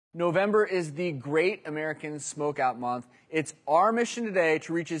November is the Great American Smokeout Month. It's our mission today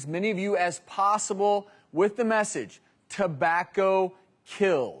to reach as many of you as possible with the message, tobacco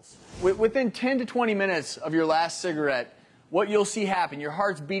kills. Within 10 to 20 minutes of your last cigarette, what you'll see happen, your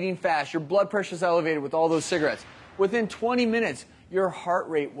heart's beating fast, your blood pressure's elevated with all those cigarettes. Within 20 minutes, your heart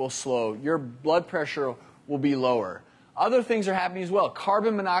rate will slow, your blood pressure will be lower. Other things are happening as well.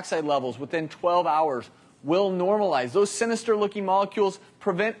 Carbon monoxide levels within 12 hours will normalize. Those sinister-looking molecules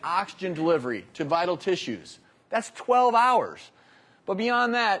prevent oxygen delivery to vital tissues. That's 12 hours. But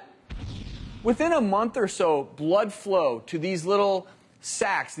beyond that, within a month or so, blood flow to these little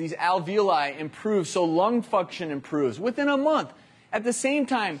sacs, these alveoli, improves, so lung function improves. Within a month. At the same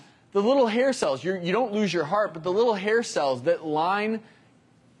time, the little hair cells, you don't lose your heart, but the little hair cells that line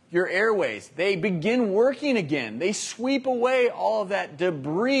your airways, they begin working again. They sweep away all of that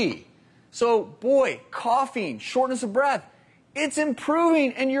debris. So, boy, coughing, shortness of breath, it's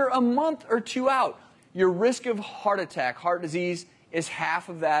improving, and you're a month or two out. Your risk of heart attack, heart disease, is half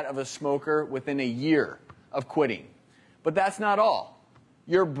of that of a smoker within a year of quitting. But that's not all.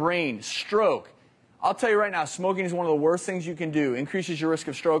 Your brain, stroke. I'll tell you right now, smoking is one of the worst things you can do. Increases your risk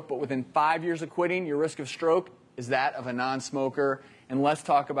of stroke, but within 5 years of quitting, your risk of stroke is that of a non-smoker. And let's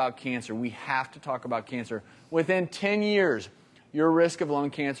talk about cancer. We have to talk about cancer. Within 10 years, your risk of lung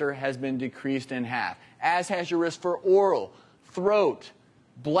cancer has been decreased in half, as has your risk for oral, throat,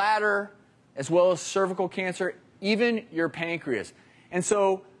 bladder, as well as cervical cancer, even your pancreas. And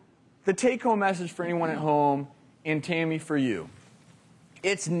so the take-home message for anyone at home, and Tammy, for you,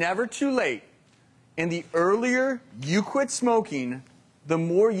 it's never too late. And the earlier you quit smoking, the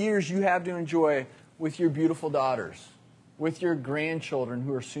more years you have to enjoy with your beautiful daughters, with your grandchildren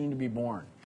who are soon to be born.